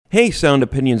Hey, Sound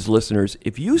Opinions listeners,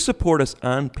 if you support us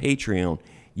on Patreon,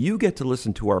 you get to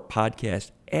listen to our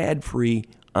podcast ad-free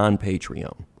on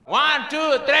Patreon. 1,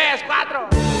 2, 3, 4.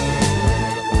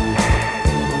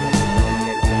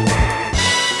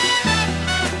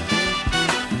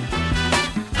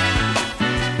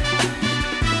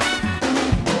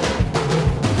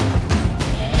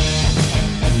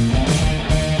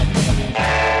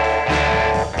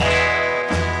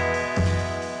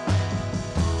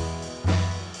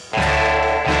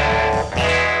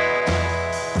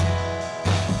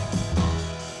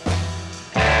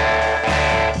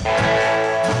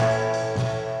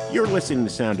 You're listening to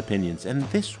Sound Opinions, and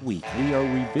this week we are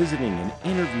revisiting an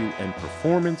interview and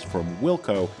performance from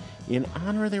Wilco in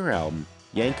honor of their album,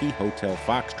 Yankee Hotel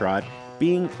Foxtrot,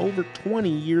 being over 20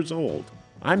 years old.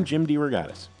 I'm Jim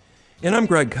DeRogatis. And I'm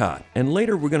Greg Cott, and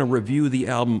later we're going to review the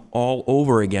album all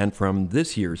over again from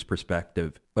this year's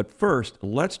perspective. But first,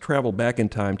 let's travel back in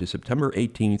time to September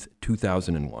 18th,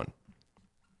 2001.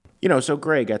 So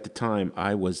Greg, at the time,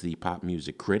 I was the pop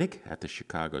music critic at the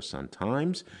Chicago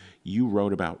Sun-Times. You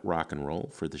wrote about rock and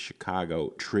roll for the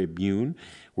Chicago Tribune.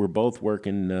 We're both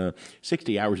working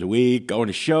 60 hours a week, going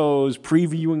to shows,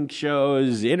 previewing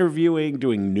shows, interviewing,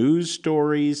 doing news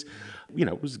stories.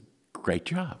 It was a great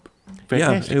job.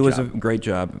 Fantastic it was job. a great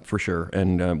job for sure,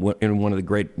 and in one of the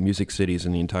great music cities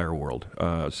in the entire world.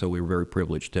 So we were very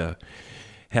privileged to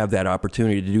have that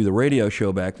opportunity to do the radio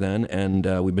show back then, and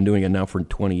we've been doing it now for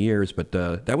 20 years, but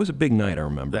that was a big night, I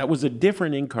remember. That was a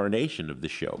different incarnation of the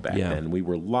show back then. We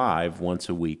were live once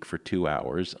a week for 2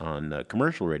 hours on a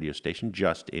commercial radio station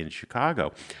just in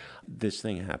Chicago. This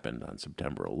thing happened on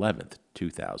September 11th,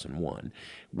 2001.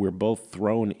 We're both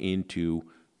thrown into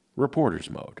reporter's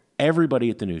mode. Everybody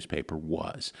at the newspaper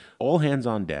was. All hands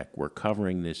on deck were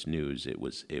covering this news. It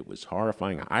was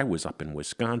horrifying. I was up in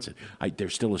Wisconsin.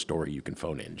 There's still a story you can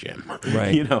phone in, Jim.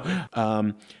 Right.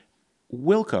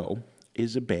 Wilco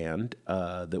is a band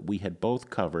that we had both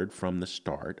covered from the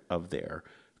start of their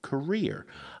career.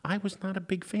 I was not a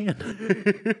big fan.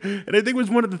 And I think it was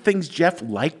one of the things Jeff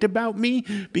liked about me,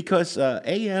 because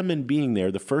AM and being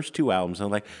there, the first two albums,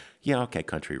 I'm like, yeah, okay,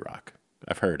 country rock.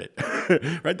 I've heard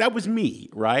it. Right? That was me,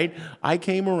 right? I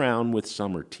came around with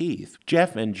Summer Teeth.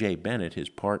 Jeff and Jay Bennett, his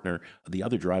partner, the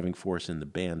other driving force in the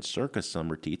band Circus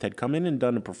Summer Teeth, had come in and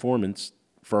done a performance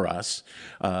for us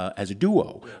as a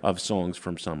duo of songs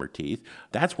from Summer Teeth.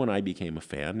 That's when I became a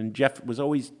fan, and Jeff was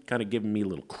always kind of giving me a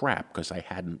little crap because I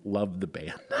hadn't loved the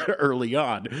band early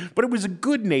on. But it was a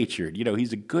good-natured,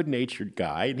 he's a good-natured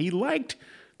guy, and he liked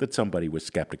that somebody was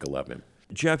skeptical of him.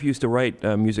 Jeff used to write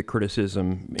music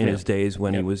criticism in his days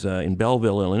when he was in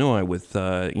Belleville, Illinois, with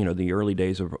the early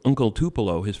days of Uncle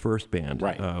Tupelo. His first band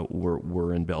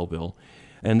were in Belleville,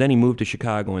 and then he moved to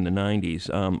Chicago in the '90s.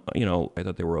 I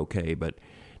thought they were okay, but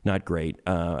not great.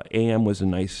 AM was a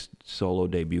nice solo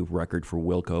debut record for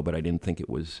Wilco, but I didn't think it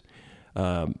was.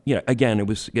 Again, it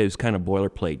was kind of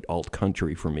boilerplate alt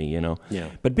country for me, Yeah.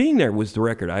 But Being There was the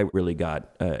record I really got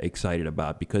excited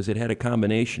about, because it had a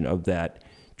combination of that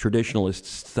traditionalist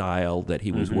style that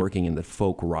he was working in the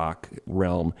folk rock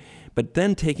realm, but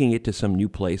then taking it to some new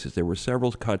places. There were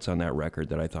several cuts on that record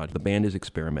that I thought the band is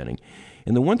experimenting.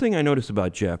 And the one thing I noticed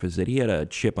about Jeff is that he had a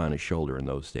chip on his shoulder in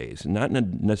those days, not in a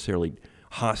necessarily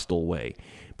hostile way,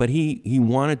 but he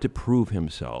wanted to prove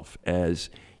himself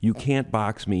as, you can't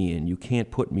box me in, you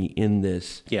can't put me in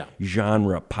this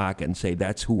genre pocket and say,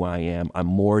 that's who I am, I'm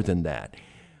more than that.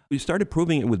 We started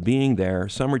proving it with Being There.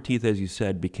 Summer Teeth, as you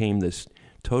said, became this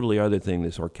totally other thing,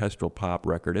 this orchestral pop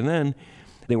record. And then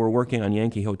they were working on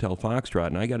Yankee Hotel Foxtrot,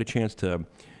 and I got a chance to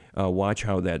watch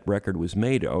how that record was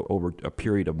made over a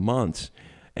period of months.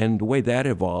 And the way that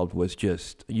evolved was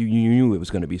just, you knew it was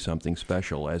going to be something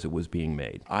special as it was being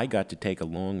made. I got to take a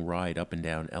long ride up and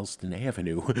down Elston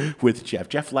Avenue with Jeff.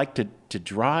 Jeff liked to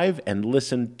drive and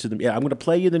listen to I'm going to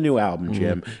play you the new album,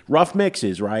 Jim. Rough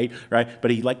mixes, right?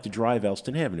 But he liked to drive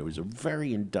Elston Avenue. It was a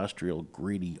very industrial,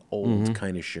 gritty, old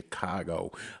kind of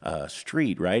Chicago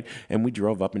street, right? And we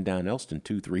drove up and down Elston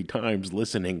 2-3 times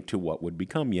listening to what would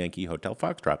become Yankee Hotel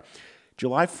Foxtrot.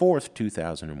 July 4th,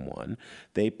 2001,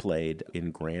 they played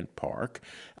in Grant Park,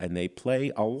 and they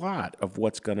play a lot of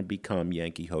what's going to become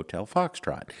Yankee Hotel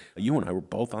Foxtrot. You and I were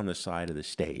both on the side of the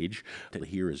stage to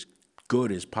hear as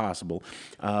good as possible.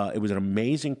 It was an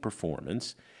amazing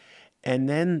performance. And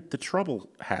then the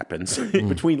trouble happens.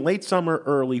 Between late summer,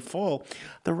 early fall,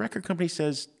 the record company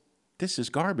says, this is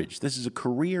garbage. This is a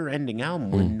career-ending album.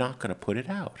 We're not going to put it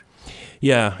out.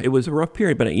 Yeah, it was a rough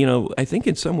period, but I think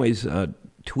in some ways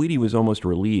Tweety was almost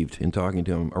relieved in talking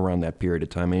to him around that period of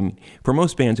time. I mean, for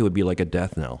most bands, it would be like a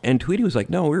death knell. And Tweety was like,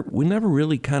 no, we never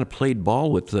really kind of played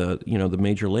ball with the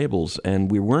major labels,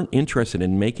 and we weren't interested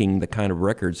in making the kind of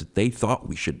records that they thought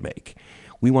we should make.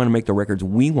 We want to make the records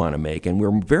we want to make, and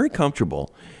we're very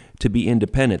comfortable to be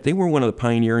independent. They were one of the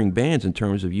pioneering bands in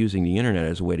terms of using the internet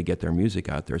as a way to get their music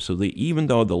out there. So even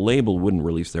though the label wouldn't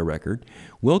release their record,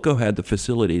 Wilco had the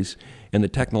facilities and the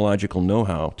technological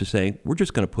know-how to say, we're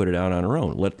just going to put it out on our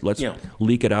own. Let's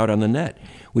leak it out on the net,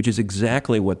 which is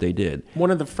exactly what they did. One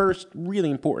of the first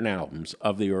really important albums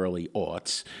of the early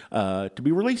aughts to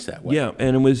be released that way. Yeah,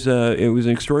 and it was an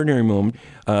extraordinary moment.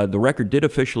 The record did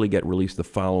officially get released the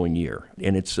following year,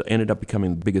 and it's ended up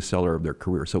becoming the biggest seller of their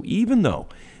career. So even though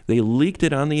they leaked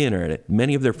it on the internet,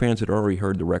 many of their fans had already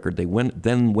heard the record. They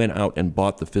then went out and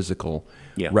bought the physical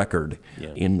record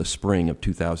in the spring of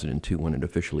 2002 when it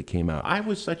officially came out. I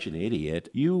was such an idiot.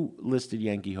 You listed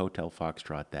Yankee Hotel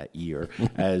Foxtrot that year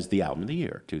as the album of the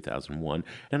year, 2001.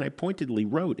 And I pointedly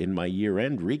wrote in my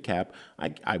year-end recap,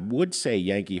 I would say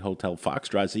Yankee Hotel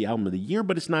Foxtrot is the album of the year,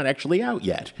 but it's not actually out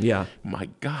yet. Yeah. My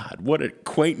God, what a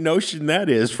quaint notion that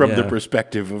is from the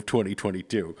perspective of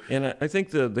 2022. And I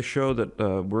think the show that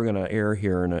we're going to air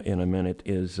here in a minute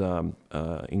is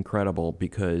incredible,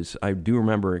 because I do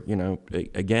remember,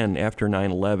 again, after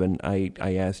 9/11,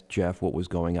 I asked Jeff what was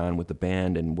going on with the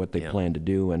band and what they planned to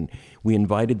do, and we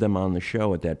invited them on the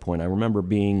show at that point. I remember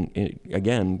being,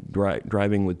 again,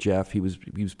 driving with Jeff. He was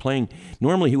playing,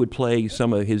 normally he would play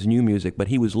some of his new music, but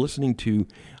he was listening to,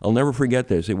 I'll never forget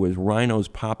this, it was Rhino's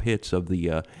pop hits of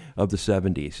the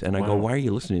 70s. And I go, why are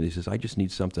you listening to this? He says, I just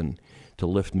need something to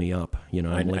lift me up.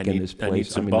 I'm like in this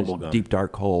place, I'm in this deep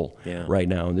dark hole right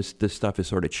now, and this stuff is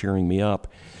sort of cheering me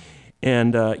up.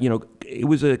 And it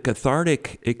was a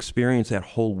cathartic experience that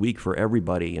whole week for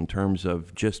everybody in terms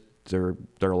of just their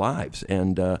lives.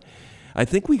 And I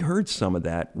think we heard some of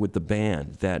that with the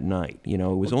band that night. It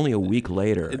was only a week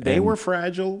later. They were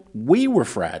fragile. We were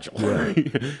fragile.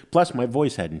 Right. Plus, my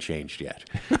voice hadn't changed yet.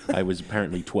 I was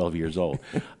apparently 12 years old.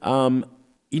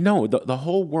 The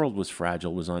whole world was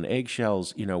fragile, was on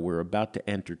eggshells. We're about to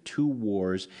enter 2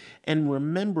 wars. And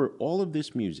remember, all of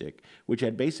this music, which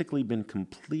had basically been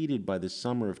completed by the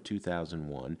summer of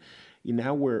 2001,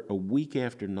 now we're a week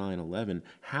after 9/11,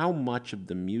 how much of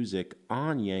the music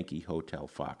on Yankee Hotel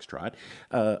Foxtrot,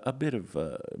 a bit of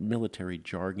military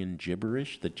jargon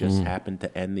gibberish that just happened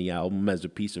to end the album as a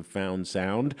piece of found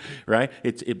sound, right?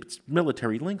 It's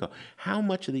military lingo. How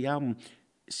much of the album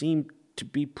seemed to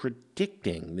be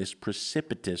predicting this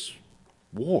precipitous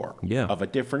war of a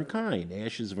different kind,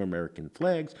 ashes of American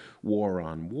flags, war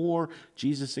on war,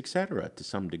 Jesus, etc., to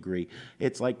some degree.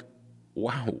 It's like,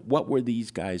 wow, what were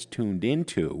these guys tuned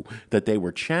into that they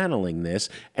were channeling this,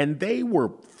 and they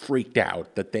were freaked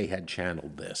out that they had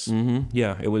channeled this. Mm-hmm.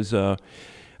 Yeah, it was,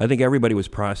 I think everybody was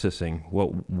processing,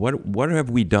 what have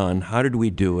we done? How did we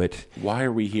do it? Why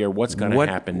are we here? What's going to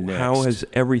happen next? How has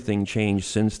everything changed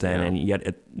since then, and yet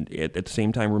at the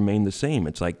same time remained the same?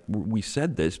 It's like we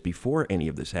said this before any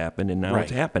of this happened, and now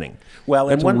it's happening. Well,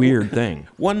 that's a weird thing.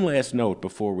 One last note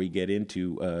before we get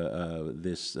into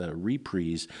this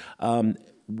reprise.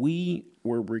 We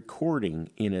were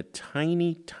recording in a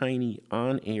tiny, tiny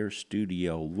on-air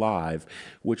studio live,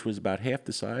 which was about half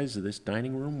the size of this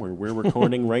dining room where we're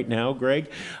recording right now,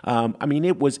 Greg. We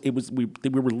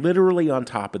were literally on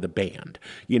top of the band.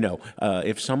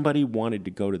 If somebody wanted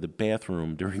to go to the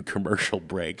bathroom during commercial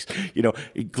breaks,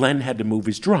 Glenn had to move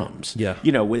his drums. Yeah.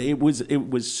 It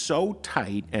was so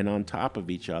tight and on top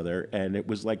of each other, and it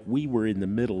was like we were in the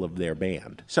middle of their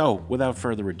band. So, without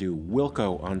further ado,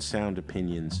 Wilco on Sound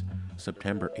Opinions,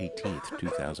 September 18th,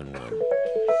 2001.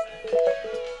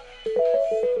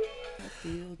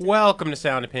 Welcome to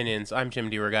Sound Opinions. I'm Jim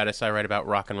DeRogatis. I write about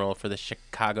rock and roll for the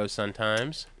Chicago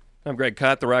Sun-Times. I'm Greg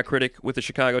Cott, the rock critic with the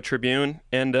Chicago Tribune.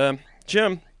 And,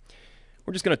 Jim,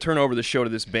 we're just going to turn over the show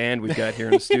to this band we've got here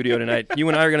in the studio tonight. You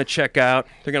and I are going to check out.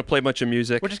 They're going to play a bunch of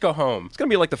music. We'll just go home. It's going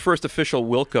to be like the first official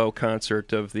Wilco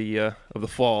concert of the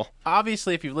fall.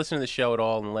 Obviously, if you've listened to the show at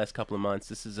all in the last couple of months,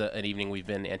 this is an evening we've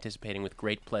been anticipating with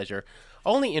great pleasure.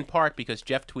 Only in part because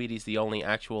Jeff Tweedy's the only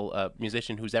actual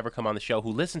musician who's ever come on the show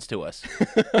who listens to us.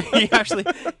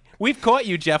 We've caught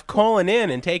you, Jeff, calling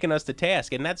in and taking us to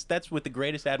task, and that's with the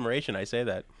greatest admiration. I say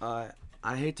that.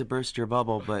 I hate to burst your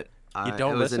bubble, but You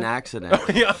don't It was listen? an accident.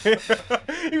 Yeah.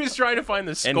 He was trying to find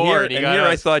the And score, here, he got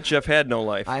I us. thought Jeff had no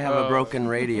life. I have a broken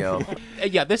radio.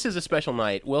 Yeah, this is a special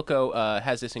night. Wilco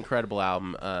has this incredible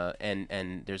album,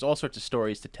 and there's all sorts of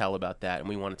stories to tell about that, and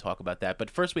we want to talk about that. But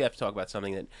first, we have to talk about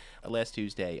something that last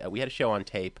Tuesday we had a show on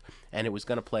tape, and it was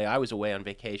going to play. I was away on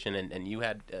vacation, and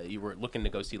you were looking to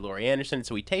go see Laurie Anderson,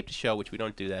 so we taped a show, which we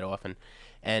don't do that often.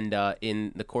 And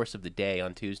in the course of the day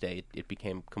on Tuesday, it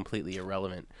became completely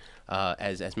irrelevant,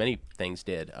 as many things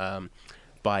did,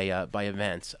 by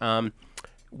events.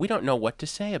 We don't know what to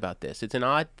say about this. It's an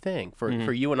odd thing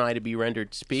for you and I to be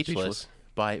rendered speechless.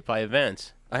 By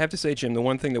events. I have to say, Jim, the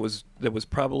one thing that was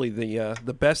probably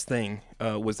the best thing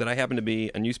was that I happened to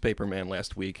be a newspaper man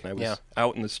last week. I was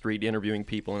out in the street interviewing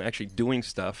people and actually doing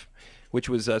stuff, which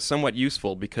was somewhat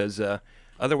useful because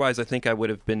otherwise I think I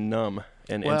would have been numb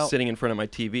and sitting in front of my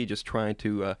TV just trying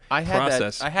to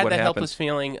process I had what that happened. helpless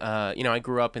feeling. I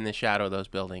grew up in the shadow of those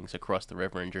buildings across the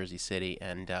river in Jersey City,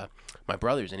 and my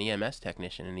brother's an EMS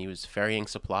technician, and he was ferrying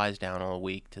supplies down all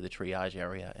week to the triage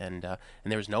area, and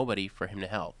there was nobody for him to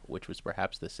help, which was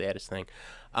perhaps the saddest thing.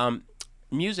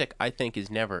 Music, I think, is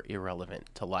never irrelevant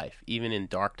to life, even in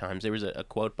dark times. There was a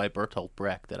quote by Bertolt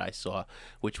Brecht that I saw,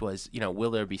 which was,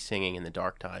 will there be singing in the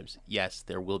dark times? Yes,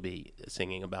 there will be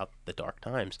singing about the dark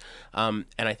times. And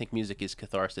I think music is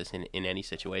catharsis in any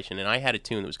situation. And I had a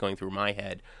tune that was going through my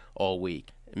head all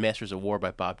week, Masters of War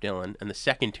by Bob Dylan, and the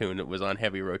second tune that was on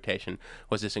heavy rotation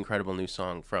was this incredible new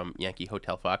song from Yankee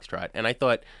Hotel Foxtrot. And I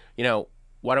thought,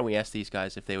 why don't we ask these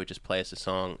guys if they would just play us a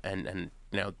song, and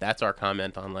that's our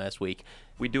comment on last week.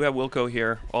 We do have Wilco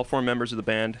here. All four members of the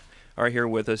band are here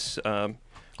with us.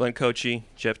 Glenn Cochie,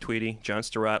 Jeff Tweedy, John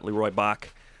Sturratt, Leroy Bach.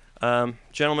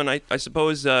 Gentlemen, I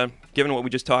suppose, given what we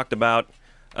just talked about,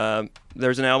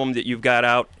 there's an album that you've got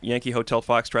out, Yankee Hotel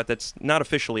Foxtrot, that's not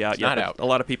officially out yet. Not out. A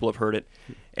lot of people have heard it.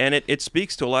 And it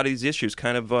speaks to a lot of these issues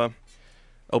kind of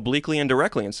obliquely and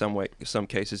directly in some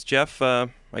cases. Jeff, I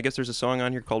guess there's a song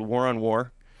on here called War on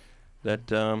War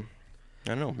that, I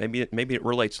don't know, maybe it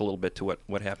relates a little bit to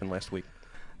what happened last week.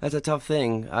 That's a tough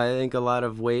thing. I think a lot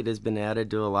of weight has been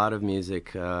added to a lot of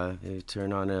music. You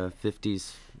turn on a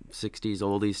 50s, 60s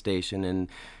oldies station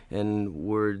and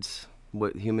words,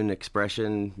 what human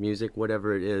expression, music,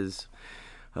 whatever it is.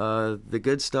 The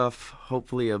good stuff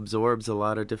hopefully absorbs a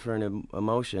lot of different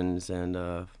emotions, and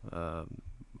I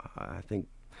think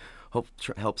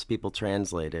helps people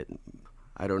translate it.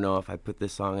 I don't know if I put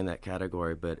this song in that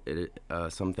category, but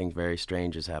something very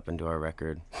strange has happened to our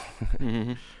record.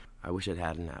 Mm-hmm. I wish it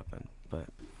hadn't happened, but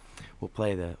we'll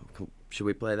play should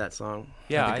we play that song?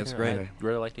 Yeah, I think that's great. I'd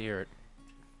really like to hear it.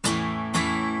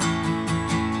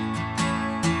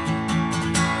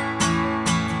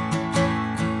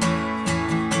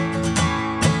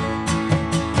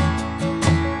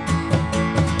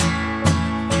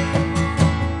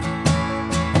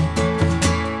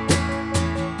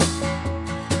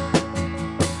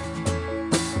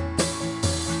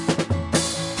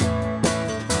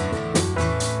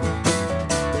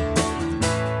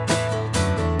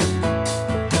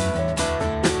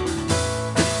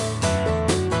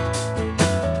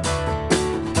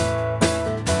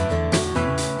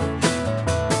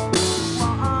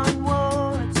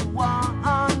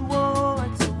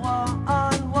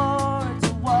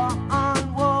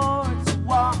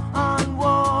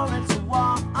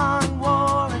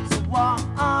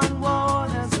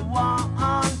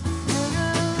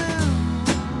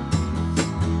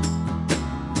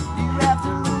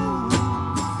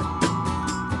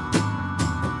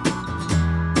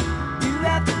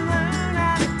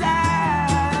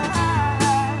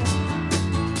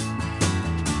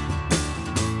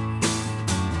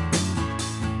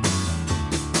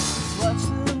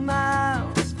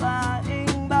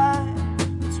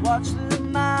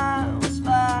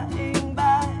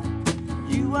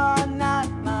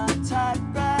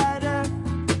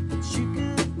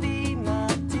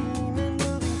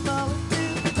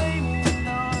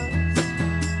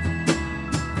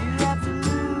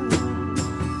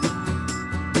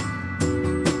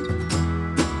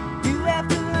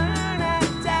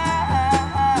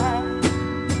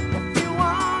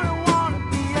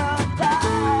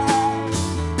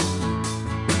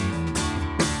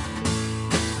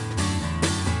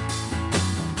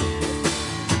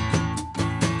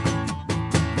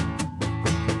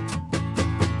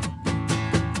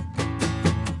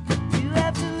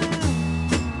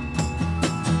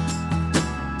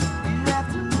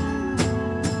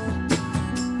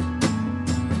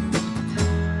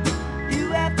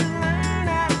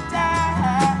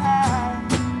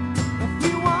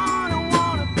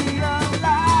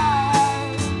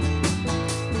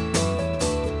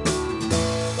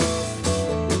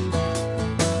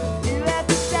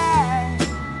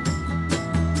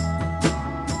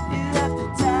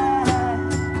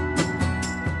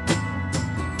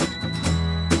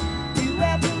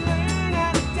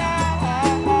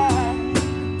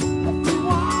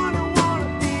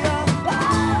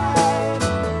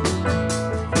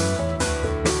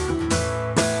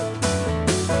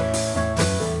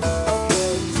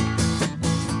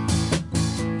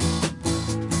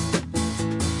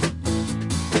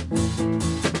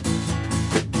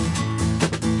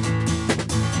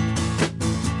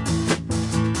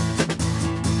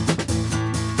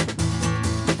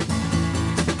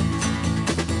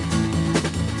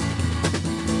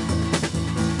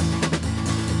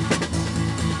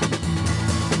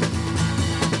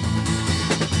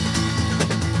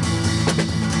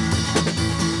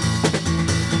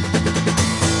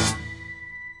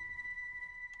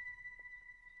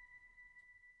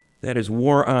 That is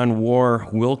War on War,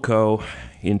 Wilco,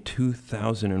 in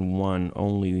 2001,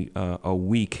 only a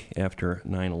week after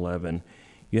 9/11.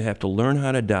 You have to learn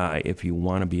how to die if you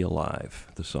want to be alive,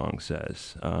 the song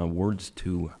says. Words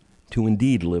to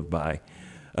indeed live by.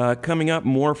 Coming up,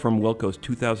 more from Wilco's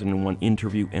 2001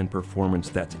 interview and performance.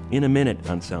 That's in a minute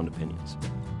on Sound Opinions.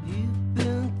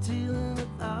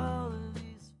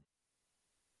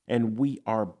 And we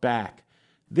are back.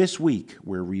 This week,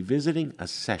 we're revisiting a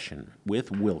session with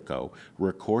Wilco,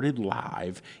 recorded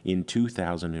live in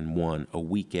 2001, a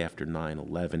week after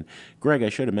 9/11. Greg, I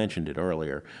should have mentioned it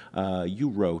earlier. You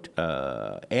wrote,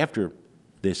 after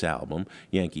this album,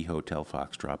 Yankee Hotel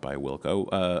Foxtrot by Wilco,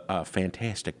 a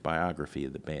fantastic biography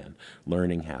of the band,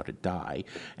 Learning How to Die.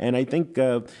 And I think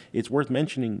it's worth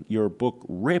mentioning your book,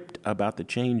 Ripped, about the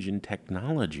change in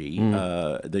technology,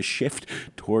 the shift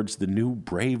towards the new,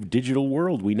 brave digital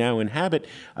world we now inhabit.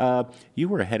 You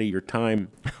were ahead of your time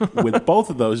with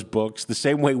both of those books, the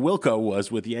same way Wilco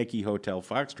was with Yankee Hotel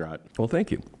Foxtrot. Well,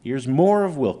 thank you. Here's more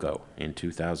of Wilco in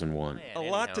 2001. A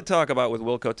lot to talk about with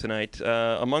Wilco tonight.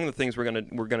 Among the things we're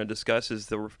going to discuss is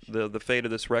the fate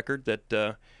of this record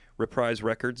that Reprise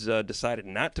Records decided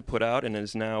not to put out and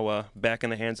is now back in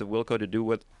the hands of Wilco to do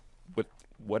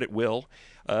what it will.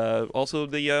 Also,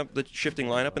 the shifting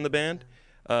lineup in the band.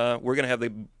 We're going to have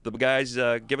the guys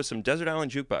give us some Desert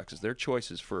Island jukeboxes, their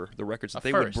choices for the records that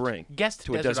they would bring guest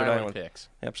to a Desert Island picks.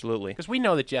 Absolutely, because we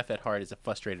know that Jeff at heart is a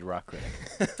frustrated rock critic.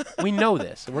 We know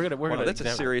this. We're gonna. That's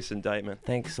a serious indictment.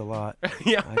 Thanks a lot.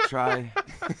 Yeah, I try.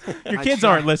 Your kids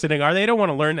aren't listening, are they? They don't want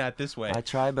to learn that this way. I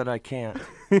try, but I can't.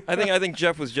 I think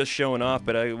Jeff was just showing off.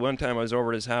 But one time I was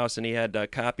over at his house and he had a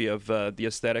copy of The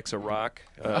Aesthetics of Rock,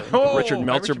 Richard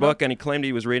Meltzer book, and he claimed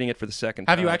he was reading it for the second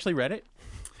time. Have you actually read it?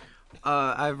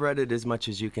 I've read it as much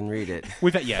as you can read it.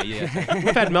 We've had,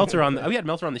 we've had Meltzer on. We had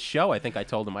Meltzer on the show. I think I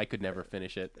told him I could never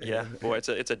finish it. Yeah, boy, it's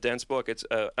a dense book. It's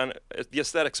The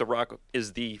Aesthetics of Rock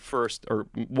is the first, or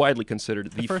widely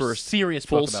considered the first serious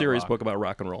full book about serious rock. book about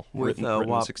rock and roll, With written in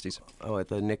the 60s. Oh, with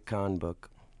the Nick Kahn book.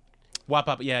 Wop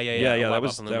Up, yeah. That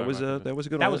was a good one.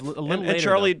 That was a little and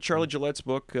later, Charlie Gillette's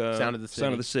book, Sound of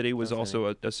the City, was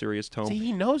also a serious tome. See,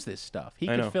 he knows this stuff. He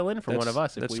could fill in for one of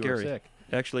us if we were sick.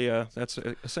 Actually, that's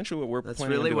essentially what we're planning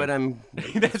Really on doing.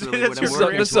 that's really what I'm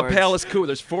working This is a palace coup.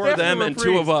 There's four of them and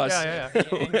two of us.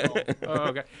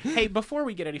 Okay. Hey, before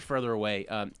we get any further away,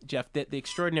 Jeff, the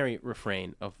extraordinary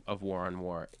refrain of War on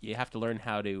War, you have to learn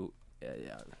how to,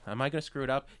 am I going to screw it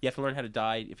up? You have to learn how to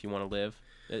die if you want to live,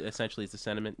 essentially is the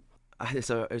sentiment. It's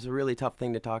a really tough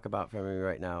thing to talk about for me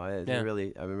right now. I've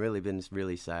really been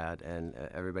really sad, and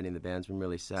everybody in the band's been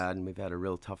really sad, and we've had a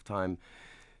real tough time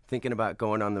thinking about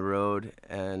going on the road.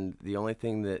 And the only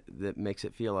thing that makes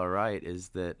it feel all right is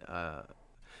that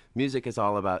music is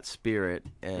all about spirit,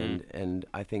 and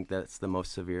I think that's the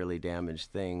most severely damaged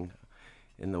thing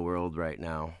in the world right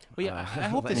now. Well, yeah, I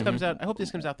hope this comes out. I hope this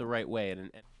comes out the right way,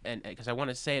 and because I want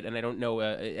to say it, and I don't know,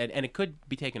 and it could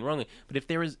be taken wrongly. But if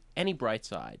there is any bright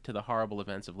side to the horrible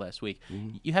events of last week,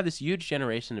 you have this huge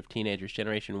generation of teenagers,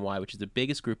 Generation Y, which is the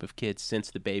biggest group of kids since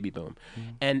the baby boom,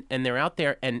 and they're out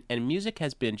there, and music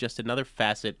has been just another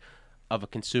facet of a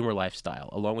consumer lifestyle.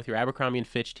 Along with your Abercrombie and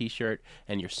Fitch T-shirt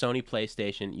and your Sony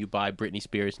PlayStation, you buy Britney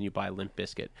Spears and you buy Limp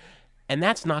Bizkit. And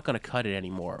that's not going to cut it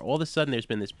anymore. All of a sudden, there's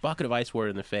been this bucket of ice water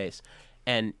in the face.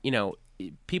 And,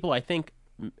 people, I think,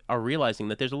 are realizing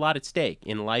that there's a lot at stake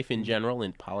in life in general,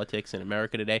 in politics, in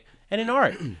America today, and in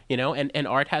art, and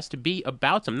art has to be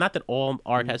about something. Not that all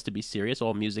art has to be serious,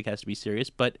 all music has to be serious,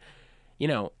 but,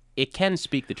 it can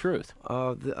speak the truth.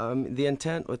 The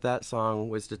intent with that song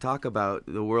was to talk about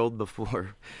the world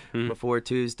before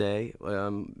Tuesday,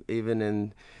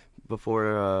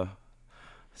 before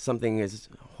something as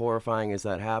horrifying as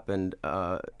that happened.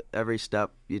 Every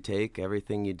step you take,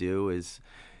 everything you do is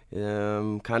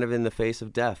kind of in the face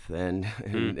of death,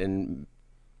 and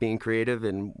being creative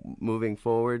and moving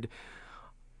forward.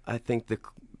 I think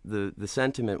the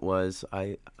sentiment was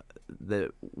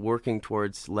that working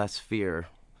towards less fear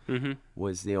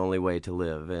was the only way to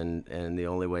live, and the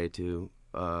only way to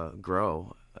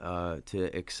grow, to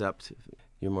accept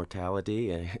your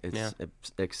mortality,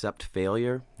 accept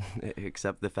failure,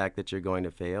 accept the fact that you're going to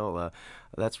fail.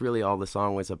 That's really all the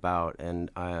song was about, and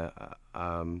I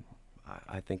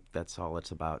think that's all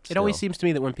it's about. It always seems to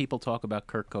me that when people talk about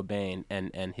Kurt Cobain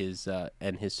and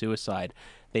his suicide,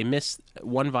 they miss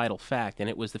one vital fact, and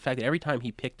it was the fact that every time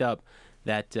he picked up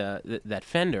that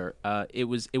Fender, it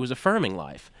was affirming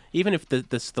life. Even if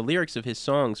the lyrics of his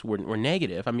songs were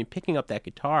negative, I mean, picking up that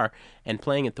guitar and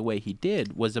playing it the way he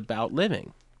did was about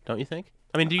living. Don't you think?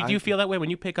 I mean, do you feel that way when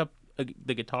you pick up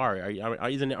the guitar?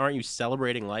 Aren't you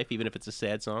celebrating life even if it's a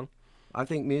sad song? I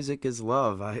think music is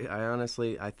love. I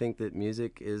honestly think that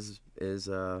music is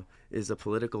a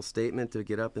political statement to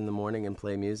get up in the morning and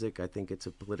play music. I think it's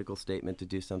a political statement to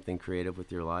do something creative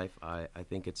with your life. I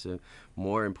think it's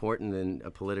more important than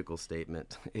a political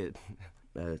statement.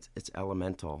 It's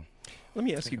elemental. Let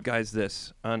me ask you guys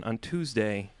this: on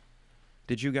Tuesday,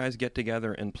 did you guys get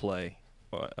together and play?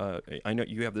 I know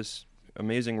you have this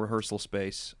amazing rehearsal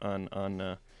space on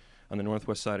the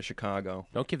northwest side of Chicago.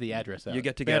 Don't give the address out. You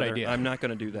get together. Bad idea. I'm not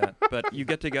going to do that. But you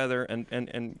get together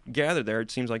and gather there,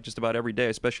 it seems like just about every day,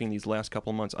 especially in these last couple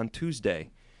of months. On Tuesday,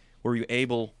 were you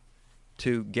able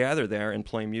to gather there and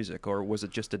play music, or was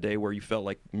it just a day where you felt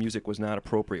like music was not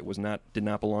appropriate, did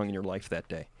not belong in your life that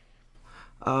day?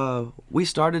 We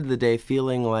started the day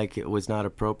feeling like it was not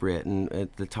appropriate, and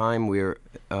at the time we were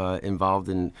involved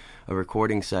in a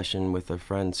recording session with our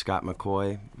friend Scott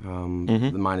McCoy, the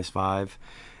 -5,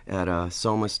 at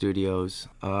Soma Studios.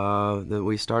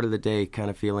 We started the day kind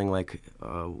of feeling like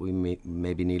we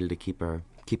maybe needed to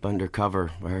keep undercover,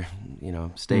 or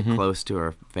stay close to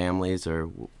our families,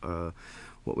 or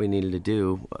what we needed to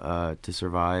do to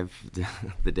survive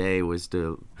the day was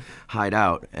to hide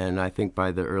out. And I think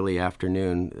by the early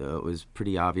afternoon, it was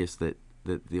pretty obvious that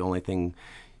the only thing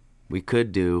we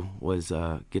could do was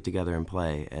get together and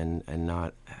play, and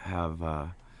not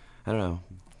have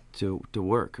to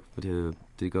work, to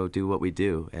go do what we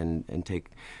do, and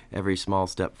take every small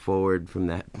step forward from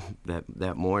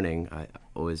that morning.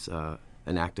 Was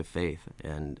an act of faith,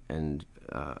 and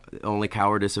the only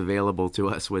cowardice available to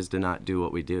us was to not do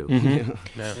what we do.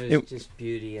 It was just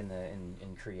beauty in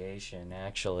creation.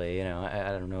 Actually,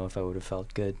 I don't know if I would have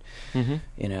felt good,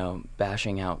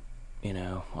 bashing out,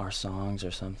 our songs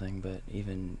or something, but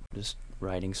even just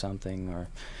writing something or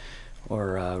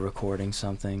recording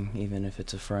something, even if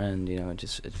it's a friend,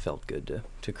 it felt good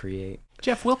to create.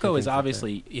 Jeff, Wilco is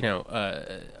obviously,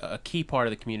 a key part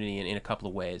of the community in a couple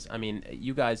of ways. I mean,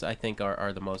 you guys, I think,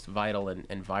 are the most vital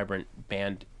and vibrant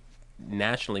band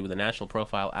nationally, with a national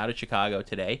profile, out of Chicago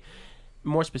today.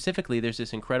 More specifically, there's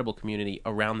this incredible community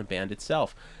around the band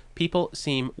itself. People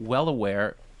seem well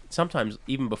aware, sometimes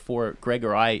even before Greg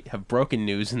or I have broken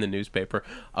news in the newspaper,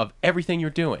 of everything you're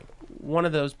doing. One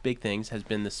of those big things has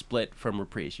been the split from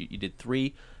Reprise. You did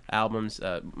 3 albums,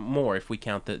 more if we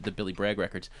count the Billy Bragg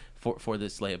records for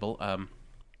this label.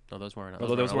 No, those weren't.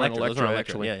 Those were on Electro,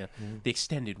 actually. Yeah. The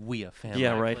extended WEA family.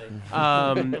 Yeah, right.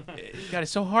 God,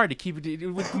 it's so hard to keep it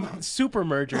with super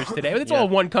mergers today. It's all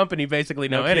one company basically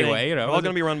now. Okay. Anyway, all going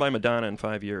to be run by Madonna in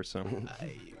 5 years. So.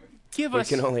 We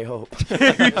can only hope.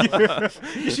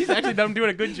 She's actually doing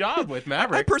a good job with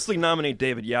Maverick. I personally nominate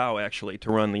David Yao actually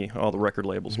to run all the record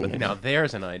labels. But now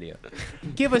there's an idea.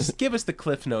 Give us the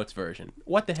Cliff Notes version.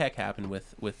 What the heck happened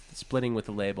with splitting with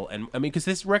the label? And I mean, because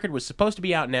this record was supposed to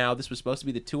be out now. This was supposed to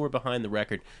be the tour behind the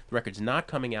record. The record's not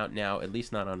coming out now. At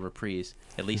least not on Reprise.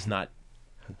 At least not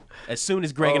as soon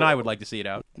as Greg and I would like to see it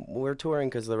out. We're touring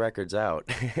because the record's out.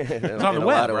 It's on the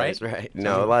web, right? Right.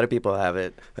 No, a lot of people have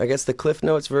it. I guess the Cliff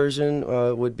Notes version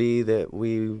would be that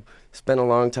we spent a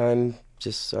long time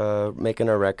just making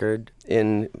a record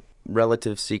in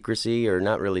relative secrecy, or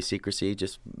not really secrecy,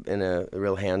 just in a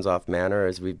real hands-off manner,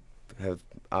 as we have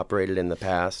operated in the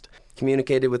past.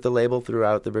 Communicated with the label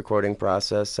throughout the recording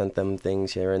process, sent them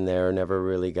things here and there, never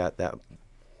really got that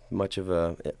much of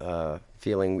a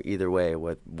feeling either way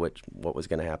what was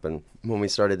going to happen. When we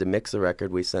started to mix the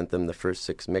record, we sent them the first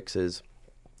 6 mixes,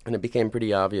 and it became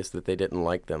pretty obvious that they didn't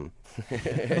like them.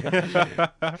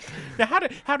 Now,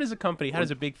 how does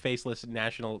a big faceless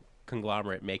national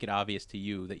conglomerate make it obvious to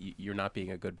you that you're not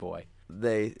being a good boy?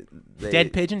 They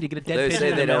dead pigeon? Do you get a dead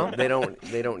pigeon? They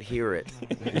say they don't hear it.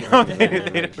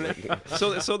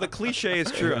 So the cliche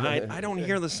is true. I don't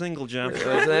hear the single, Jeff.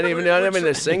 It's not even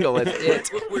the single. It's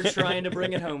it. We're trying to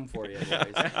bring it home for you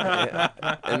guys. Yeah.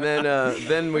 And then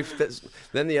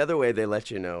the other way they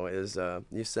let you know is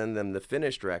you send them the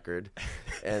finished record,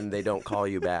 and they don't call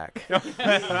you back.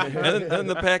 and then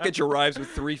the package arrives with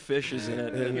 3 fishes in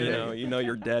it, and you know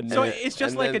you're dead. So it's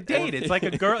just like a date. It's like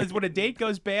a girl. It's when a date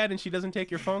goes bad and she doesn't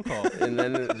take your phone call. And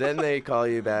then they call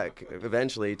you back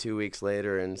eventually 2 weeks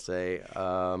later and say,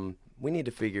 we need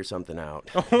to figure something out.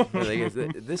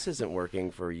 This isn't working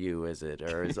for you, is it?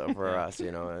 Or is it for us?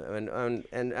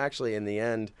 And actually in the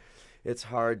end, it's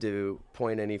hard to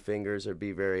point any fingers or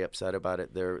be very upset about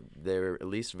it. They're at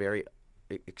least very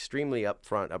extremely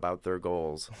upfront about their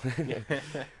goals.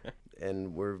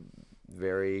 And we're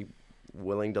very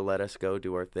willing to let us go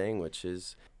do our thing, which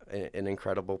is an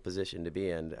incredible position to be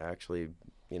in, to actually,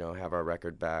 have our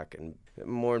record back. And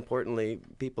more importantly,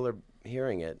 people are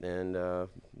hearing it. And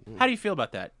how do you feel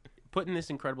about that? Putting this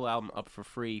incredible album up for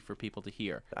free for people to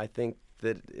hear? I think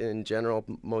that in general,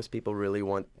 most people really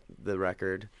want the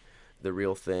record, the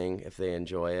real thing, if they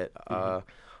enjoy it.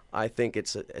 I think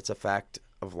it's a fact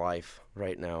of life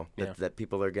right now that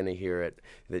people are going to hear it,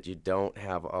 that you don't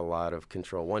have a lot of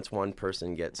control. Once one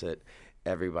person gets it,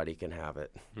 everybody can have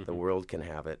it. The world can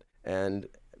have it. And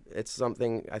it's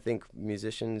something I think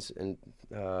musicians and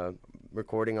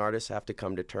recording artists have to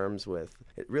come to terms with.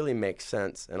 It really makes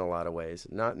sense in a lot of ways.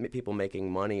 Not people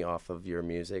making money off of your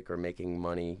music or making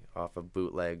money off of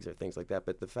bootlegs or things like that,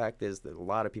 but the fact is that a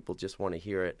lot of people just want to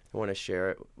hear it, want to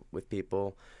share it with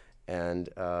people, and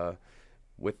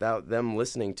without them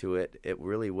listening to it, it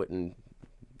really wouldn't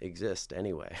exist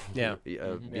anyway. Yeah.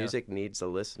 Music needs a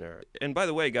listener. And by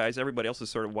the way, guys, everybody else is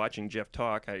sort of watching Jeff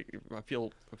talk. I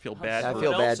feel bad. I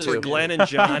feel bad for too. Glenn and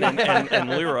John and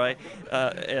Leroy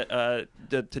to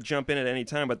jump in at any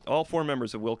time. But all 4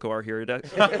 members of Wilco are here.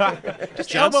 Just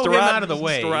John elbow him Sturrott, out of the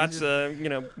way. Sturrott's,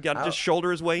 got to just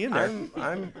shoulder his way in there.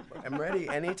 I'm ready.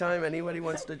 Anytime anybody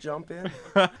wants to jump in.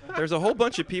 There's a whole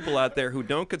bunch of people out there who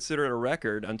don't consider it a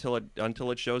record until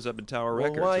it shows up in Tower Well,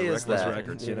 Records. why or is Reckless that?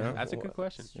 Records, That's a good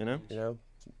question. You know?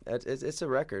 It's a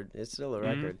record. It's still a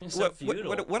record. It's so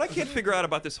feudal. What I can't figure out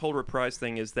about this whole reprise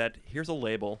thing is that here's a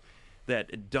label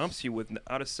that dumps you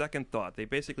without a second thought. They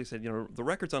basically said, the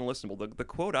record's unlistenable. The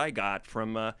quote I got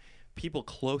from people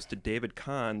close to David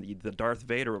Kahn, the Darth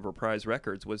Vader of reprise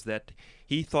records, was that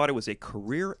he thought it was a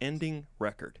career-ending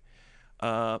record.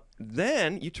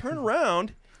 Then you turn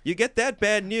around, you get that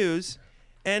bad news,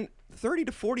 and 30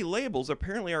 to 40 labels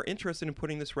apparently are interested in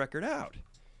putting this record out.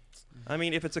 I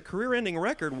mean, if it's a career-ending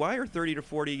record, why are 30 to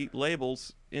 40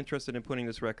 labels interested in putting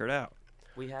this record out?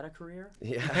 We had a career?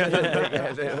 Yeah,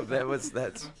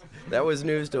 that was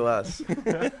news to us.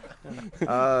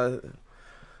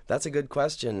 That's a good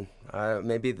question.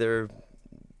 Maybe they're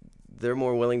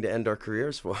more willing to end our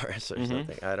careers for us or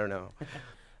something. I don't know.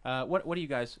 What do you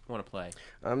guys want to play?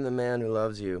 I'm the man who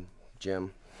loves you,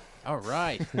 Jim. All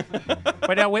right.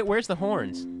 But now, where's the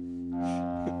horns?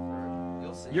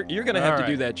 You're going to have All to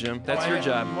do right. that, Jim. That's your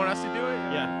job. You want us to do it?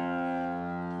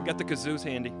 Yeah. We got the kazoos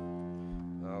handy.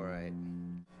 All right.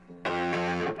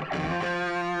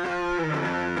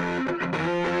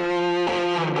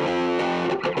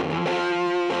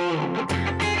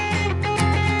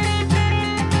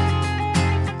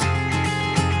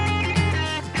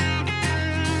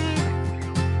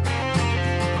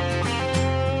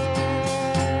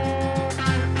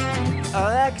 All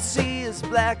I can see is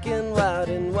black and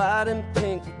white and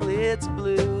pink, blitz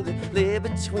blue that lay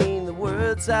between the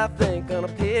words I think on a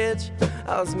page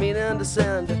I was meaning to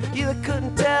send. You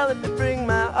couldn't tell it to bring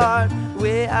my art the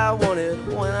way I wanted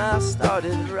when I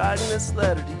started writing this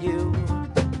letter to you.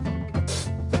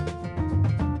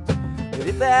 But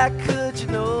if I could,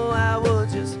 I would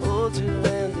just hold your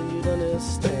hand and you'd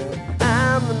understand.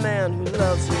 I'm the man who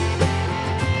loves you.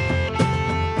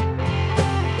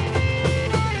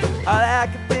 All I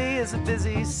can be is a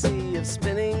busy sea of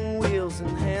spinning wheels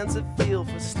and hands that feel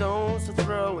for stones to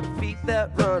throw and feet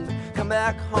that run to come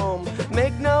back home.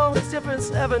 Make no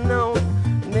difference ever known,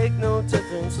 make no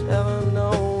difference ever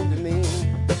known to me.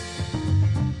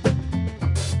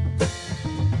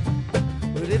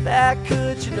 But if I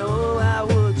could, I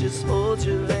would just hold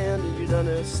your hand and you'd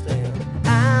understand.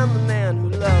 I'm the man who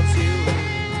loves you.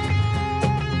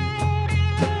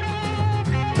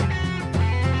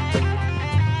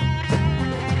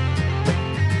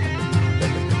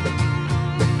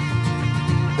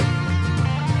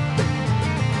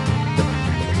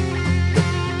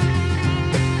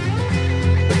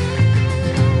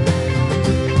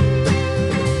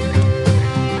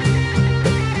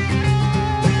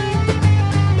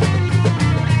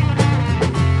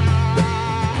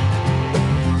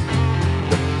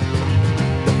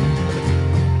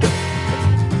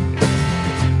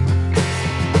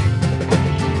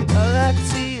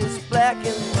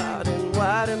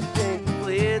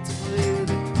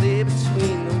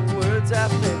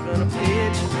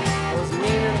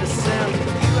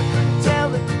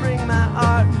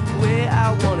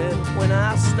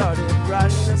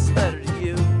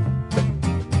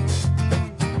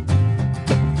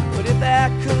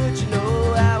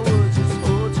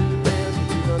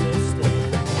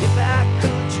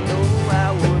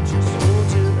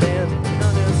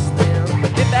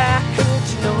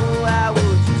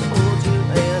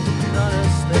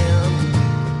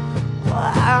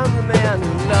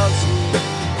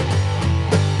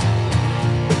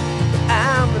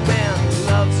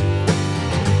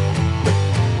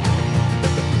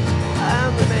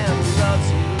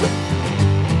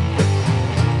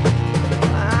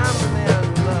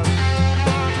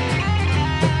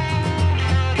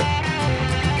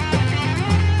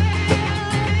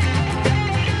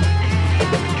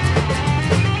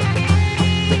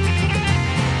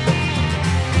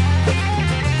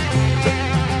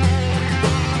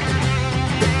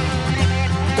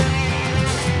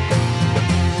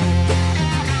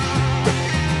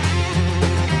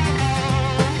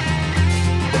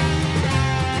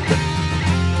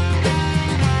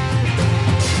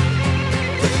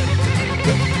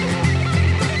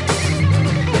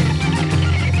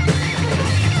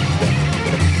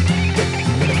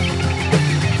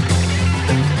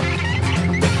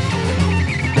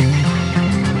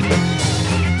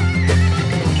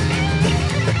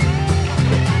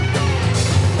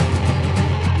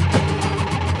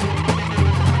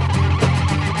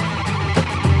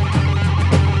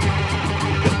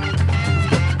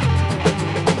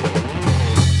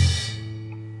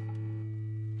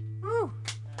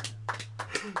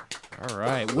 All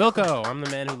right. Wilco, I'm the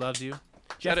man who loves you.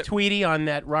 Jeff Tweedy on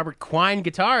that Robert Quine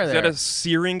guitar there. Is that a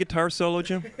searing guitar solo,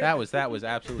 Jim? That was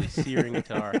absolutely searing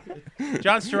guitar.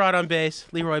 John Sturratt on bass,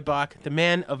 Leroy Bach, the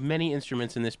man of many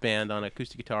instruments in this band, on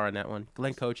acoustic guitar on that one.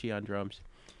 Glenn Cochie on drums.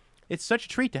 It's such a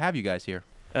treat to have you guys here.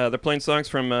 They're playing songs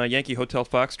from Yankee Hotel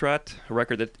Foxtrot, a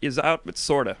record that is out, but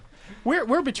sorta.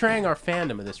 We're betraying our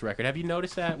fandom of this record. Have you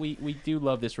noticed that? We do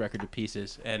love this record to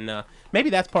pieces, and maybe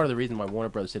that's part of the reason why Warner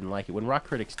Brothers didn't like it. When rock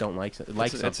critics don't like something,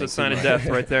 It's a sign of death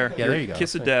right there. Yeah, there you go.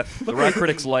 Kiss of death. The rock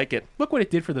critics like it. Look what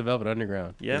it did for the Velvet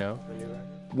Underground. Yeah. You know?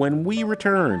 When we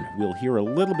return, we'll hear a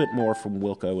little bit more from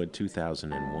Wilco in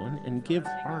 2001 and give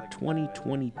our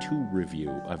 2022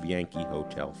 review of Yankee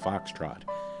Hotel Foxtrot.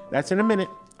 That's in a minute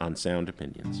on Sound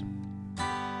Opinions.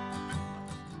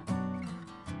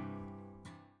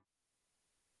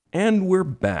 And we're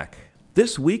back.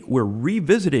 This week, we're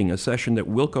revisiting a session that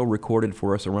Wilco recorded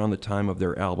for us around the time of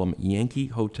their album, Yankee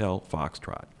Hotel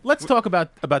Foxtrot. Let's talk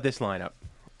about this lineup.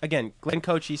 Again, Glenn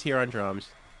Cochie's here on drums.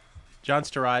 John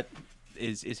Sturratt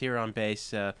is here on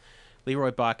bass.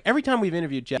 Leroy Bach. Every time we've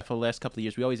interviewed Jeff for the last couple of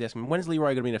years, we always ask him, when is Leroy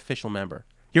going to be an official member?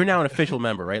 You're now an official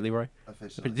member, right, Leroy?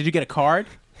 Official. Did you get a card?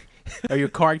 Are you a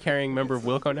card-carrying member of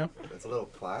Wilco now? It's a little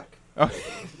plaque. Oh.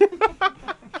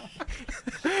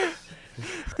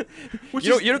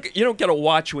 You don't get a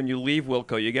watch when you leave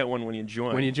Wilco. You get one when you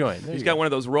join. When you join. He's got one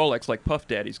of those Rolex like Puff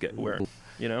Daddy's wearing.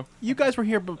 You know. You guys were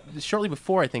here shortly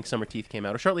before I think Summer Teeth came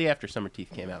out, or shortly after Summer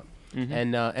Teeth came out,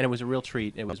 and it was a real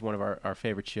treat. It was one of our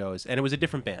favorite shows, and it was a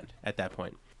different band at that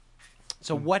point.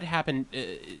 So what happened,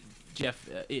 Jeff,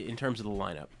 in terms of the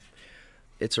lineup?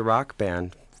 It's a rock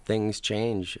band. Things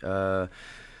change.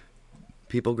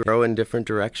 People grow in different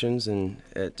directions and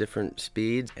at different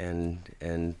speeds, and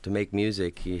to make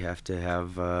music, you have to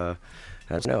have a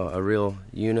real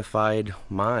unified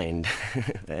mind.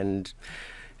 And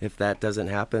if that doesn't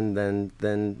happen,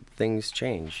 then things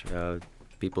change.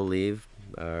 People leave.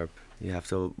 You have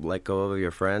to let go of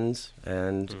your friends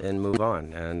and move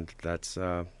on, and that's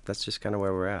just kind of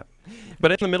where we're at.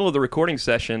 But in the middle of the recording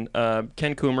session,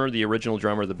 Ken Coomer, the original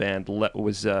drummer of the band,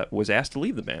 was asked to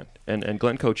leave the band, and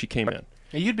Glenn Cochie came in.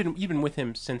 Now, you've been with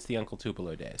him since the Uncle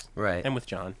Tupelo days, Right. And with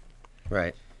John,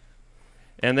 Right.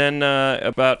 And then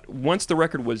once the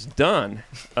record was done,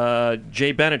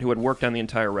 Jay Bennett, who had worked on the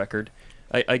entire record,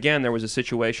 again there was a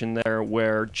situation there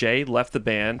where Jay left the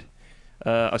band,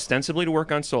 ostensibly to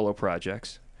work on solo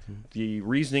projects. The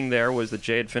reasoning there was that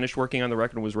Jay had finished working on the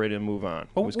record and was ready to move on.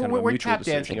 It was kind of a we're mutual tap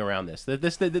decision. dancing around this. The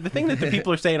thing that the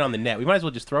people are saying on the net, we might as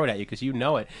well just throw it at you because you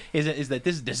know it, is that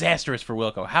this is disastrous for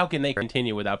Wilco. How can they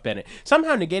continue without Bennett?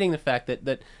 Somehow negating the fact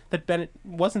that Bennett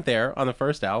wasn't there on the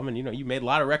first album, and you made a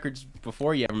lot of records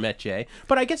before you ever met Jay.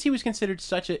 But I guess he was considered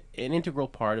such an integral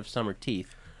part of Summer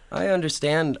Teeth. I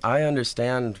understand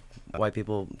why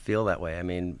people feel that way. I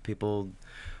mean, people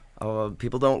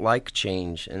don't like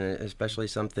change, and especially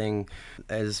something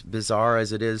as bizarre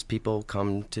as it is. People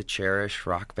come to cherish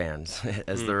rock bands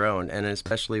as their own, and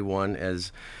especially one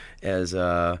as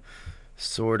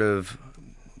sort of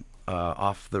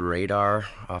off the radar,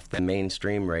 off the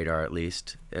mainstream radar at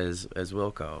least, as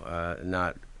Wilco.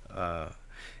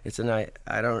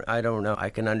 I don't know. I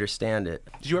can understand it.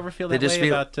 Did you ever feel that way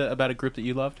about a group that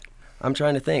you loved? I'm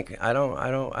trying to think. I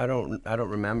don't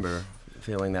remember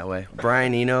feeling that way.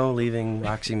 Brian Eno leaving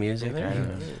Roxy Music. I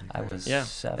don't know. I was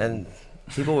 7. And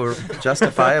people were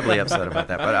justifiably upset about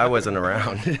that, but I wasn't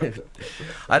around.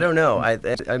 I don't know.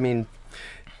 I mean,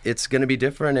 it's going to be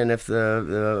different, and if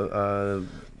the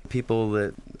people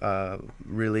that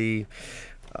really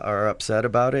are upset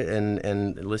about it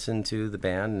and listen to the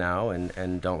band now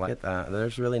and don't like it,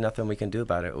 there's really nothing we can do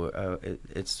about it.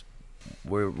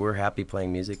 We're happy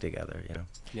playing music together,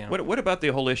 Yeah. What about the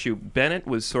whole issue? Bennett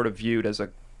was sort of viewed as a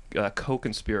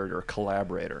co-conspirator, a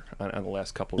collaborator on the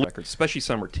last couple of records, especially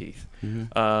Summer Teeth.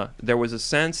 There was a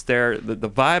sense there, the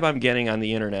vibe I'm getting on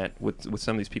the internet with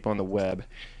some of these people on the web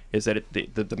is that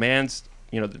the band's,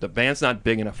 the band's not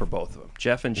big enough for both of them.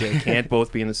 Jeff and Jay can't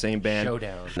both be in the same band.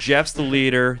 Showdown. Jeff's the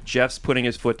leader. Jeff's putting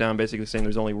his foot down, basically saying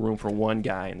there's only room for one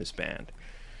guy in this band.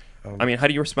 I mean, how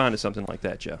do you respond to something like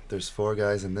that, Jeff? There's 4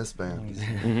 guys in this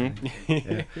band.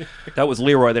 Yeah. That was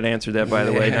Leroy that answered that, by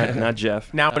the way, not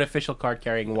Jeff. Now an official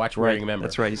card-carrying, watch-wearing member.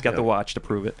 That's right. He's got the watch to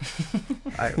prove it.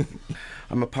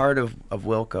 I'm a part of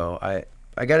Wilco.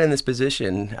 I got in this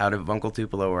position out of Uncle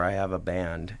Tupelo where I have a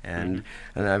band, and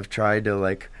I've tried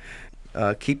to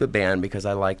keep a band because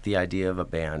I like the idea of a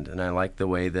band, and I like the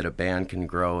way that a band can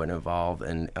grow and evolve,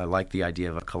 and I like the idea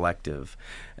of a collective,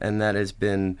 and that has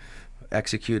been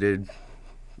executed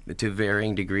to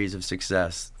varying degrees of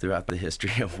success throughout the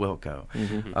history of Wilco.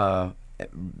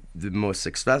 The most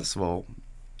successful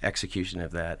execution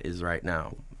of that is right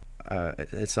now.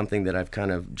 It's something that I've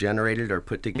kind of generated or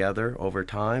put together over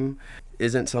time.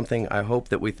 Isn't something I hope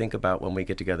that we think about when we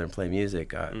get together and play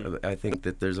music. I think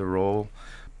that there's a role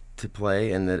to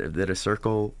play, and that a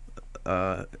circle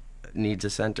needs a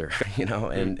center, you know,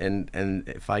 and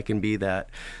if I can be that,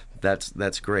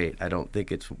 that's great. I don't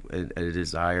think it's a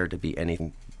desire to be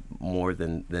anything more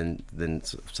than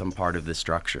some part of the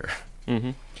structure.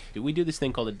 Mm-hmm. We do this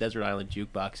thing called a Desert Island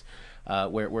Jukebox,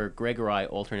 where Greg or I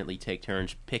alternately take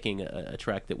turns picking a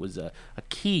track that was a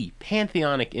key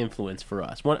pantheonic influence for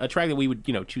us, a track that we would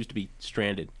choose to be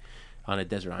stranded on a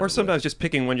desert island. Or sometimes just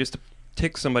picking one just to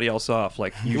tick somebody else off,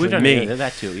 like We've usually done me.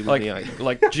 that too.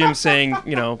 Like Jim saying,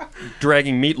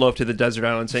 dragging Meatloaf to the desert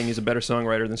island, saying he's a better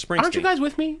songwriter than Springsteen. Aren't you guys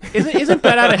with me? Isn't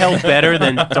Bet Out of Hell better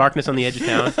than Darkness on the Edge of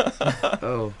Town?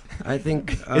 Oh, I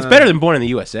think it's better than Born in the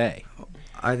USA.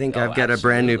 I think I've got a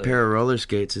brand new pair of roller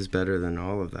skates is better than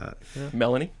all of that. Yeah.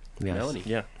 Melanie? Yes. Melanie.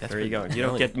 Yeah, That's there you go. You Melanie.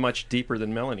 don't get much deeper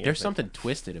than Melanie. There's something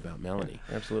twisted about Melanie.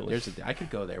 Absolutely. I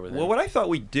could go there with Well, what I thought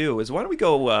we'd do is, why don't we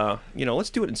go, let's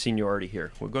do it in seniority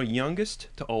here. We'll go youngest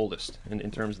to oldest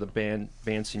in terms of the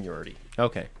band seniority.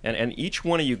 Okay. And each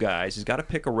one of you guys has got to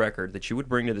pick a record that you would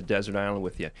bring to the desert island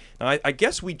with you. Now, I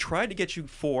guess we tried to get you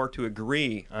four to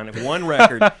agree on one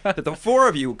record that the four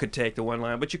of you could take to one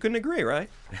line, but you couldn't agree, right?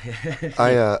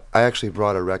 I actually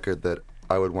brought a record that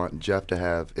I would want Jeff to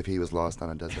have if he was lost on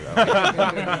a desert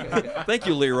island. Thank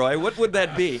you, Leroy. What would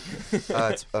that be?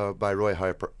 It's by Roy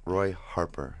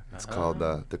Harper. It's called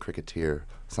The Cricketer,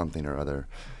 something or other.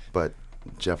 But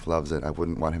Jeff loves it. I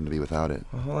wouldn't want him to be without it.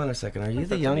 Well, hold on a second. Are you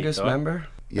the youngest member?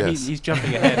 Yes. He's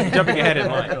jumping ahead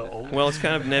in line. Well, it's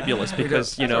kind of nebulous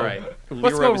because, right. Leroy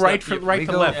Let's go was right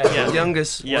not- to left. Yeah.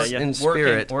 Youngest in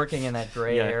spirit. Working in that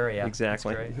gray area.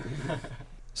 Exactly. That's great.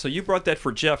 So you brought that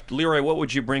for Jeff. Leroy, what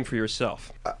would you bring for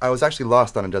yourself? I was actually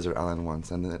lost on a desert island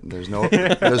once, and there's no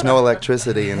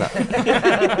electricity, and I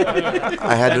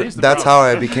had to. That's how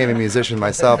I became a musician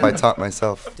myself. I taught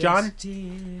myself. John,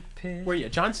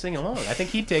 John, sing along. I think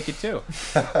he'd take it too.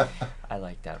 I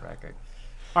like that record.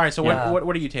 All right, so what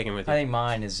are you taking with you? I think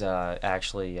mine is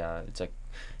actually it's a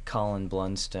Colin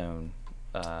Blunstone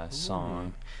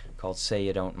song called "Say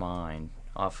You Don't Mind"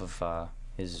 off of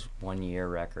his 1 year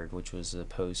record, which was the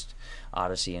post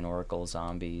Odyssey and Oracle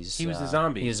Zombies. He was a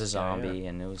zombie. He was a zombie,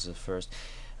 and it was the first.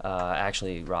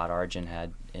 Actually, Rod Argent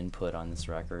had input on this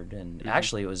record, and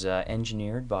actually it was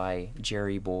engineered by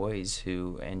Jerry Boyes,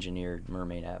 who engineered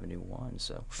Mermaid Avenue 1.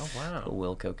 So, wow, a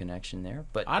Wilco connection there.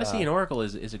 But Odyssey and Oracle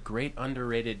is a great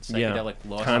underrated psychedelic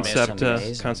lost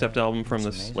concept album from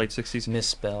the late '60s.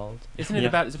 Misspelled. Isn't it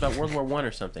about? It's about World War I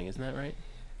or something? Isn't that right?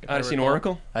 Odyssey and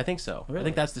Oracle? I think so. Really? I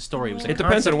think that's the story. It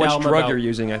depends on which drug you're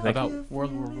using, I think. About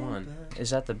World War I. Is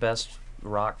that the best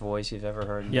rock voice you've ever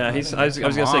heard? Yeah, I was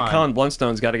going to say Colin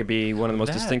Blunstone's got to be one of the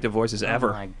most distinctive voices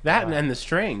ever. That and the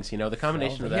strings, the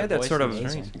combination of that. He had that voice sort and of the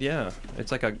strings.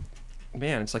 it's like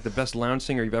it's like the best lounge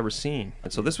singer you've ever seen.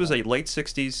 And so this was a late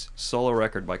 '60s solo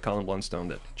record by Colin Blunstone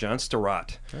that John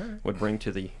Stirratt would bring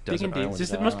to the desert island.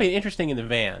 It must be interesting in the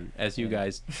van as you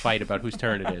guys fight about whose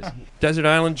turn it is. Desert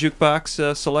Island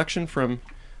Jukebox selection from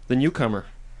the newcomer,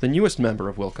 the newest member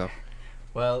of Wilco.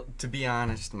 Well, to be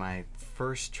honest, my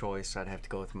first choice, I'd have to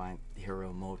go with my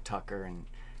hero Mo Tucker and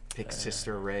pick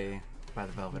Sister Ray by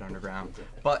the Velvet Underground.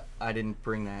 But I didn't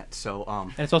bring that, so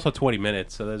and it's also 20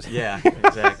 minutes, so there's yeah,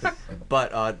 exactly.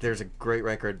 But there's a great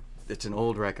record. It's an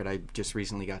old record. I just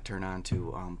recently got turned on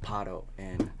to Pato,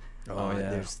 and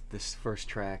there's this first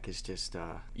track is just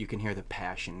you can hear the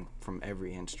passion from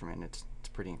every instrument. It's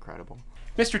pretty incredible.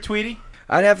 Mr. Tweedy?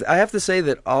 I have to say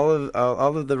that all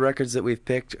of the records that we've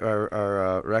picked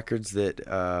are records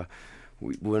that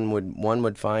one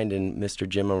would find in Mr.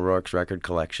 Jim O'Rourke's record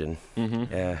collection.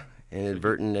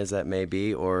 Inadvertent as that may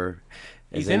be, or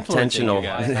as intentional.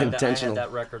 I had that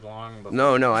record long before.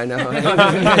 No, I know.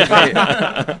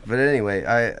 But anyway,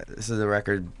 this is a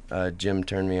record Jim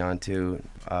turned me on to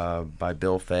by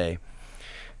Bill Fay.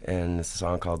 And it's a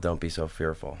song called "Don't Be So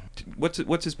Fearful."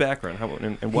 What's his background?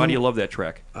 And why do you love that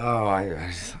track? Oh,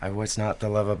 I what's not to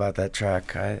love about that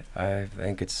track? I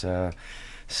think it's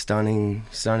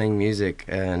stunning music,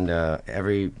 and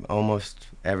almost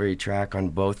every track on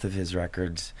both of his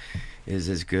records is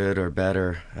as good or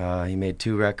better. He made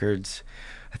 2 records.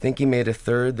 I think he made a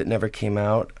third that never came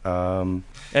out. And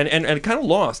kind of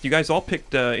lost. You guys all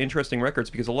picked interesting records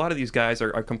because a lot of these guys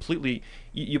are completely.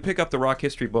 You pick up the rock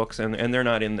history books and they're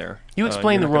not in there. You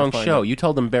explained the wrong show. You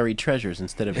told them Buried Treasures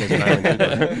instead of Desert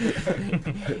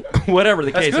Island. Whatever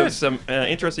the case, it was some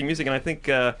interesting music, and I think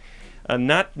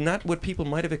Not what people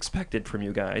might have expected from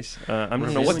you guys. I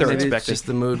don't know what they're Maybe expecting. It's just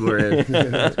the mood we're in.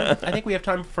 I think we have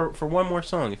time for one more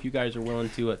song, if you guys are willing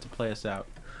to play us out.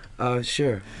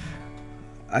 Sure.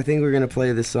 I think we're gonna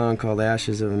play this song called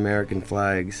 "Ashes of American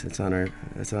Flags." It's on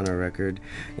our record,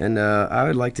 and I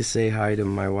would like to say hi to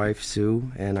my wife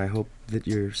Sue, and I hope that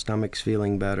your stomach's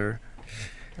feeling better.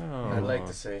 Oh. I'd like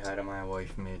to say hi to my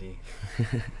wife Mitty.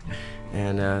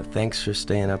 And thanks for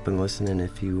staying up and listening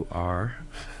if you are.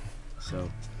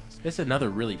 So, This is another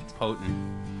really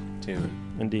potent tune.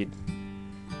 Indeed.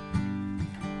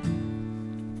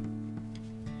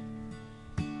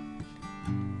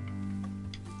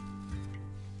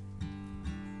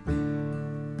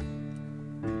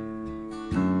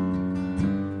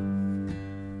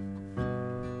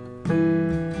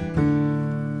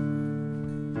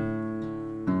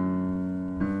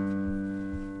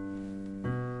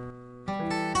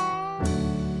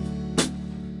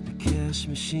 cash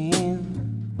machine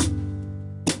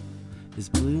is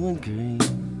blue and green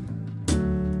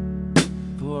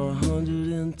for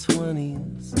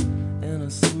 120s and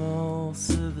a small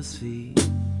service fee.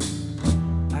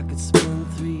 I could spend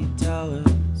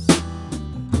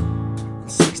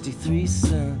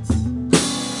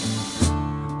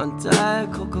 $3.63 on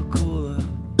Diet Coca-Cola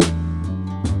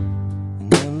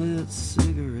and unlit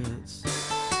cigarettes.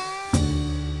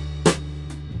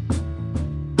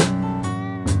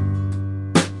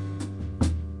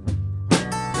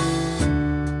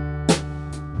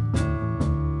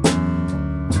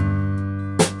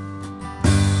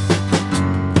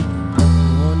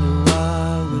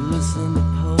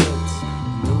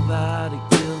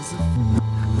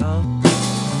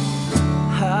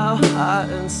 Hot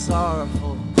and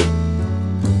sorrowful,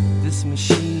 this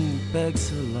machine begs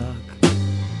her luck.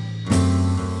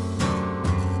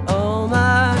 All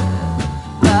my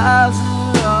lives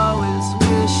are always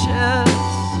wishes.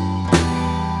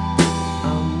 I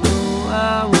know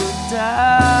I would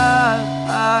die if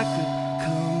I could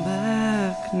come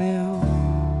back new.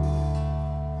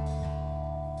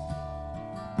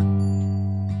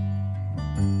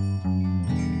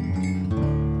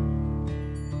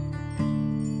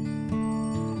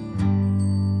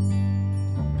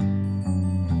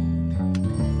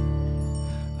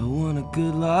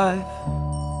 Good life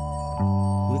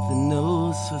with a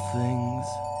nose for things,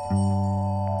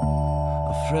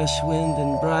 a fresh wind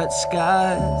and bright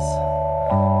skies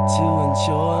to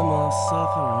enjoy my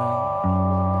suffering.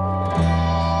 A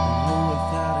room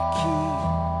without a key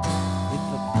if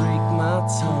I break my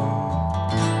tongue.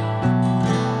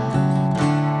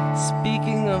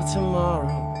 Speaking of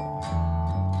tomorrow,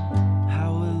 how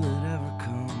will it ever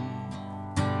come?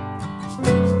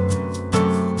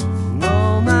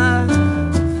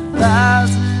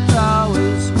 Lives are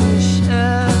always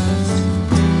wishes.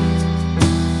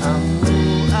 I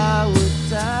know I would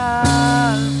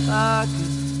die if I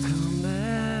could come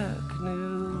back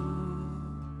new.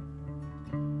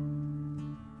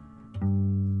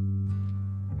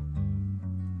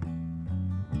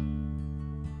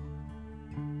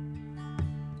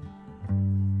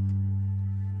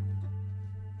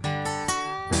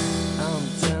 I'm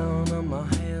down on my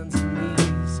hands and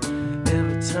knees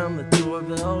every time the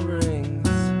doorbell rings.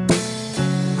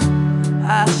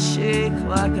 I shake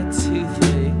like a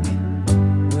toothache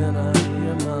when I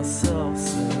hear myself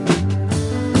sing.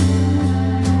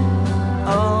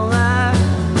 All my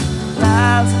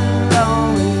lives are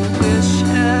only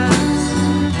wishes.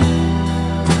 I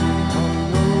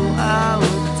know I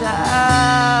would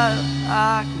die if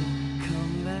I could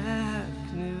come back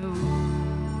new.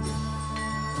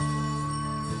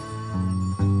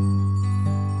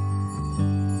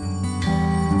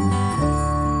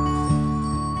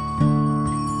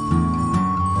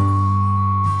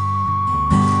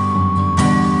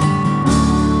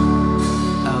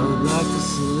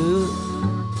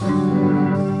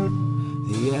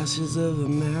 Ashes of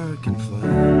American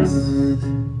flags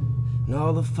and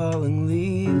all the falling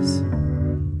leaves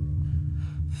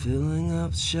filling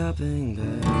up shopping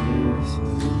bags.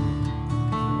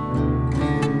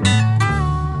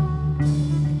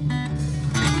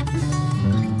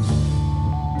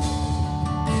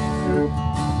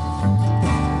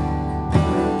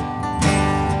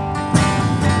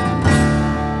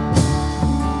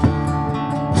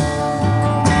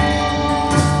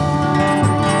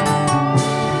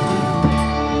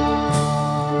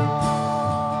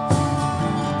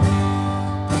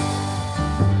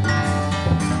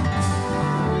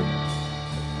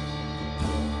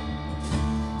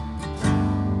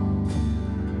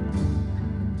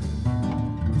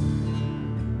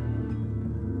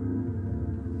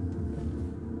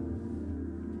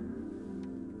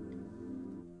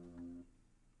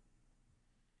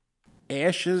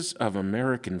 Ashes of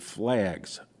American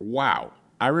Flags. Wow.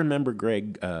 I remember,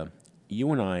 Greg,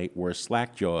 you and I were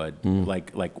slack-jawed.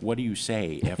 Like, what do you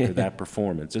say after that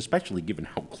performance, especially given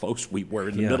how close we were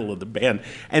in the middle of the band.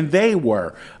 And they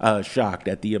were shocked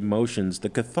at the emotions, the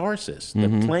catharsis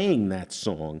that playing that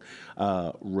song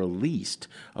released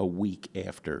a week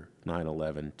after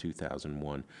 9/11,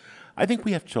 2001. I think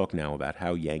we have to talk now about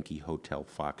how Yankee Hotel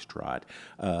Foxtrot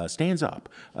stands up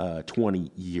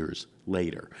 20 years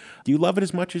later. Do you love it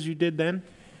as much as you did then?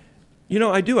 You know,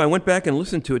 I do. I went back and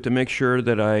listened to it to make sure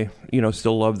that I,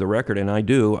 still love the record, and I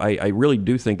do. I really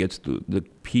do think it's the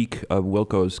peak of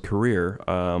Wilco's career,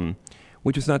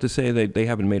 which is not to say that they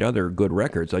haven't made other good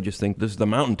records. I just think this is the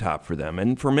mountaintop for them,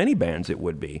 and for many bands it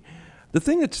would be. The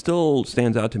thing that still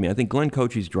stands out to me, I think Glenn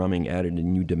Cochie's drumming added a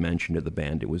new dimension to the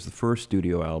band. It was the first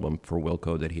studio album for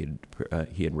Wilco that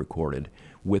he had recorded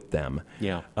with them.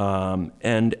 Yeah.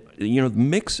 And, the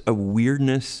mix of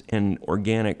weirdness and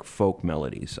organic folk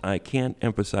melodies. I can't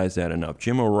emphasize that enough.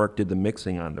 Jim O'Rourke did the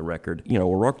mixing on the record.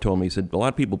 O'Rourke told me, he said, a lot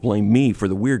of people blame me for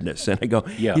the weirdness. And I go,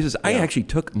 he says, I actually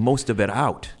took most of it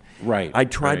out. Right. I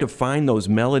tried to find those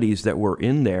melodies that were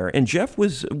in there, and Jeff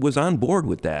was on board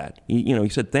with that. He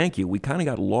said, "Thank you." We kind of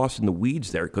got lost in the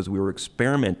weeds there because we were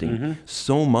experimenting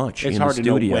so much in the studio. It's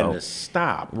hard to know when to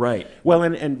stop. Right. Well,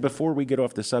 and before we get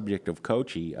off the subject of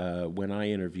Cochie, when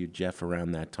I interviewed Jeff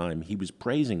around that time, he was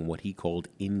praising what he called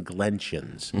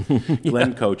inglentions.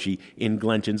 Glenn Cochie,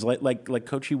 inglentions. Like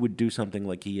Cochie would do something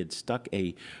like he had stuck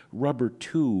a rubber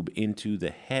tube into the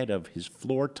head of his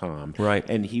floor tom, right,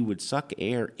 and he would suck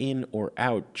air in or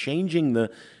out, changing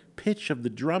the pitch of the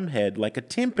drum head like a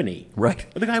timpani. Right.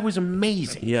 The guy was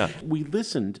amazing. Yeah. We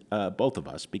listened, both of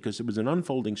us, because it was an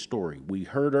unfolding story. We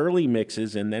heard early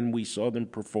mixes, and then we saw them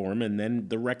perform, and then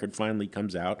the record finally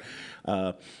comes out.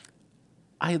 I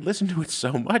had listened to it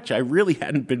so much, I really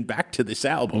hadn't been back to this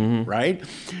album, right?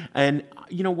 And,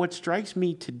 what strikes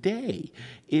me today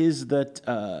is that,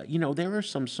 there are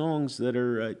some songs that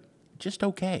are just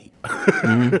okay.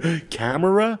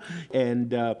 Camera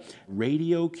and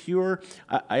Radio Cure.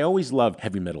 I always loved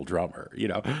Heavy Metal Drummer.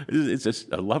 It's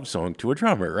just a love song to a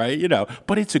drummer, right?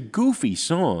 But it's a goofy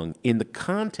song in the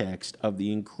context of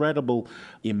the incredible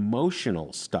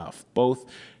emotional stuff. Both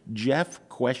Jeff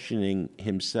questioning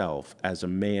himself as a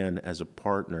man, as a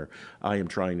partner, I am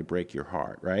trying to break your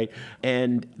heart, right?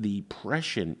 And the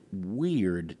prescient,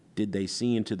 weird, did they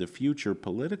see into the future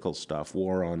political stuff,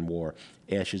 War on War,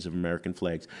 Ashes of American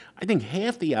Flags. I think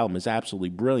half the album is absolutely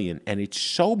brilliant, and it's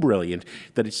so brilliant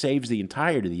that it saves the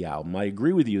entirety of the album. I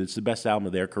agree with you, it's the best album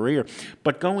of their career.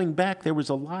 But going back, there was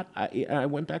a lot, I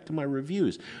went back to my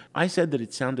reviews. I said that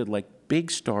it sounded like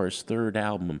Big Star's third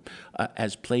album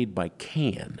as played by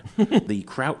Can, the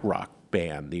krautrock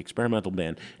band, the experimental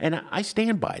band, and I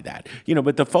stand by that.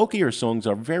 But the folkier songs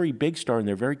are very Big Star, and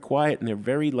they're very quiet, and they're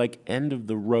very end of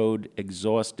the road,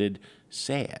 exhausted,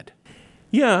 sad.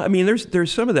 Yeah, I mean,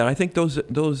 there's some of that. I think the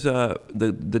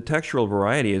textural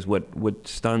variety is what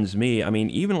stuns me. I mean,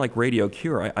 even like Radio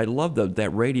Cure, I love that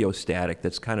radio static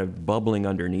that's kind of bubbling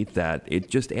underneath that. It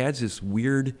just adds this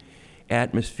weird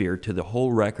atmosphere to the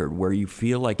whole record where you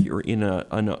feel like you're in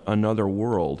another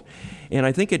world. And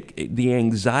I think the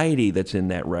anxiety that's in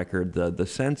that record, the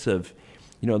sense of,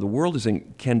 the world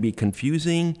can be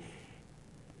confusing,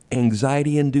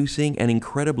 anxiety-inducing, and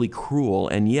incredibly cruel,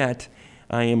 and yet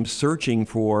I am searching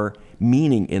for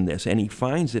meaning in this, and he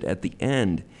finds it at the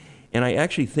end. And I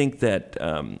actually think that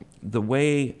the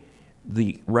way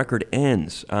the record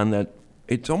ends on that,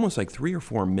 it's almost like 3 or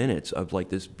 4 minutes of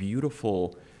this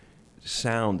beautiful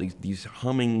sound, these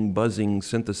humming, buzzing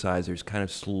synthesizers kind of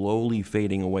slowly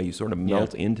fading away. You sort of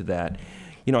melt into that.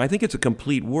 I think it's a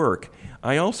complete work.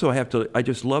 I also I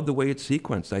just love the way it's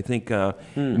sequenced. I think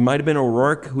it might have been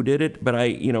O'Rourke who did it, but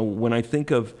when I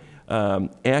think of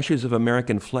Ashes of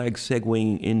American Flag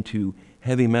segueing into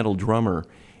Heavy Metal Drummer,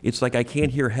 it's like I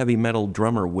can't hear Heavy Metal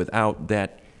Drummer without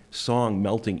that song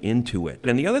melting into it.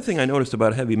 And the other thing I noticed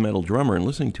about Heavy Metal Drummer and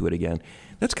listening to it again,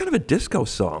 that's kind of a disco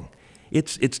song.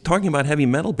 It's talking about heavy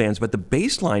metal bands, but the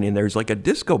bass line in there is like a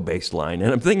disco bass line.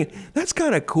 And I'm thinking, that's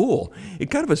kind of cool. It's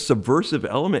kind of a subversive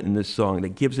element in this song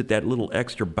that gives it that little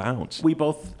extra bounce. We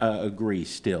both agree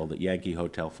still that Yankee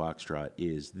Hotel Foxtrot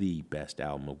is the best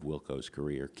album of Wilco's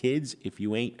career. Kids, if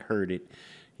you ain't heard it,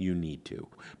 you need to.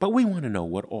 But we want to know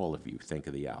what all of you think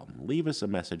of the album. Leave us a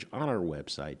message on our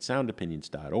website,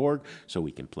 soundopinions.org, so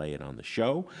we can play it on the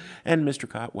show. And Mr.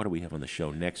 Cott, what do we have on the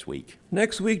show next week?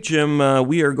 Next week, Jim,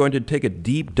 we are going to take a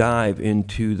deep dive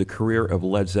into the career of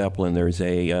Led Zeppelin. There's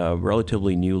a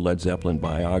relatively new Led Zeppelin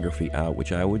biography out,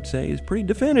 which I would say is pretty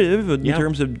definitive in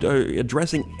terms of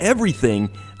addressing everything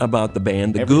about the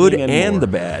band, the good and the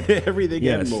bad. Everything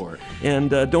and more. And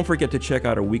don't forget to check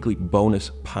out our weekly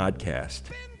bonus podcast.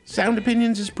 Sound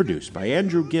Opinions is produced by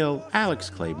Andrew Gill, Alex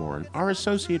Claiborne, our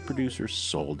associate producer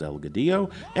Sol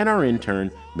Delgadillo, and our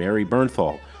intern Mary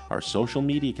Bernthal. Our social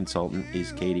media consultant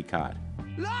is Katie Cott.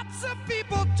 Lots of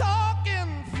people talking.